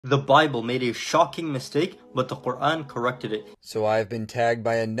The Bible made a shocking mistake, but the Quran corrected it. So I've been tagged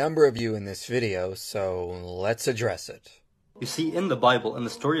by a number of you in this video, so let's address it. You see, in the Bible, in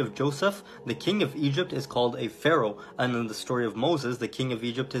the story of Joseph, the king of Egypt is called a pharaoh, and in the story of Moses, the king of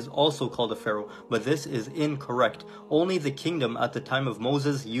Egypt is also called a pharaoh, but this is incorrect. Only the kingdom at the time of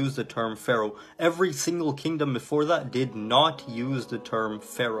Moses used the term pharaoh. Every single kingdom before that did not use the term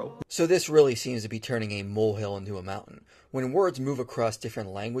pharaoh. So this really seems to be turning a molehill into a mountain. When words move across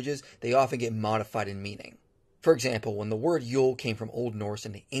different languages, they often get modified in meaning. For example, when the word Yule came from Old Norse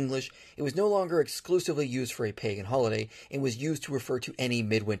into English, it was no longer exclusively used for a pagan holiday and was used to refer to any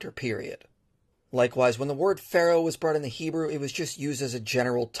midwinter period. Likewise, when the word Pharaoh was brought into Hebrew, it was just used as a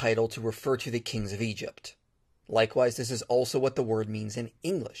general title to refer to the kings of Egypt. Likewise, this is also what the word means in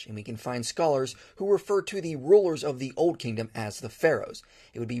English, and we can find scholars who refer to the rulers of the Old Kingdom as the pharaohs.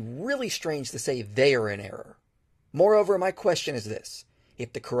 It would be really strange to say they are in error. Moreover, my question is this.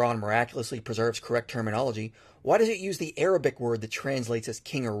 If the Quran miraculously preserves correct terminology, why does it use the Arabic word that translates as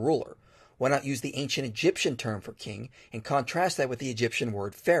king or ruler? Why not use the ancient Egyptian term for king and contrast that with the Egyptian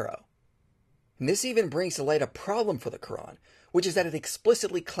word pharaoh? And this even brings to light a problem for the Quran, which is that it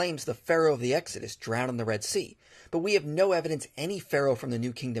explicitly claims the pharaoh of the Exodus drowned in the Red Sea, but we have no evidence any pharaoh from the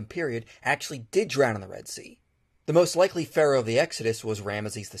New Kingdom period actually did drown in the Red Sea. The most likely pharaoh of the Exodus was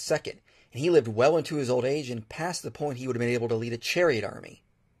Ramesses II, and he lived well into his old age and past the point he would have been able to lead a chariot army.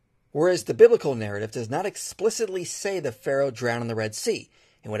 Whereas the biblical narrative does not explicitly say the pharaoh drowned in the Red Sea,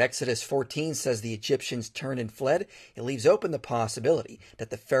 and when Exodus 14 says the Egyptians turned and fled, it leaves open the possibility that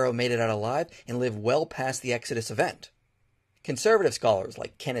the pharaoh made it out alive and lived well past the Exodus event. Conservative scholars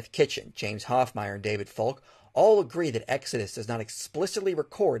like Kenneth Kitchen, James Hoffmeyer, and David Falk all agree that Exodus does not explicitly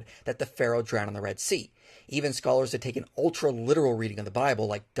record that the pharaoh drowned in the Red Sea. Even scholars that take an ultra-literal reading of the Bible,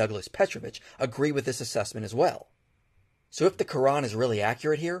 like Douglas Petrovich, agree with this assessment as well. So if the Quran is really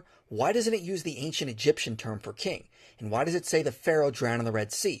accurate here, why doesn't it use the ancient Egyptian term for king? And why does it say the pharaoh drowned in the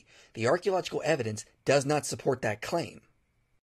Red Sea? The archaeological evidence does not support that claim.